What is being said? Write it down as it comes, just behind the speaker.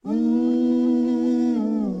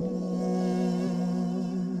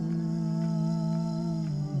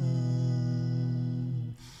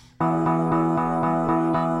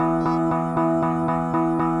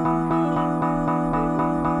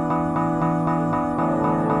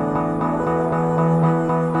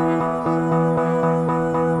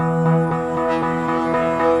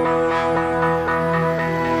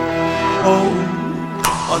Oh,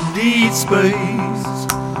 I need space.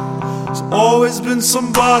 There's always been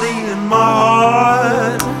somebody in my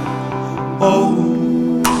heart.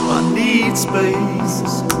 Oh, I need space.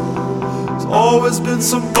 There's always been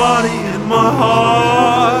somebody in my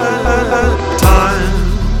heart.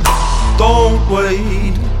 Time, don't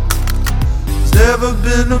wait. There's never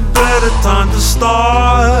been a better time to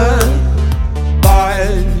start. Buy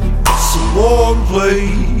some warm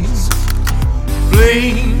place,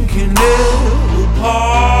 blinking never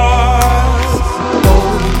pass.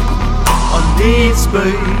 Oh, I need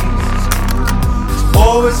space. There's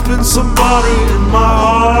always been somebody in my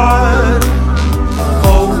heart.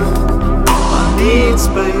 Oh, I need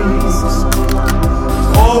space.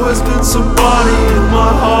 There's always been somebody in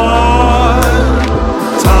my heart.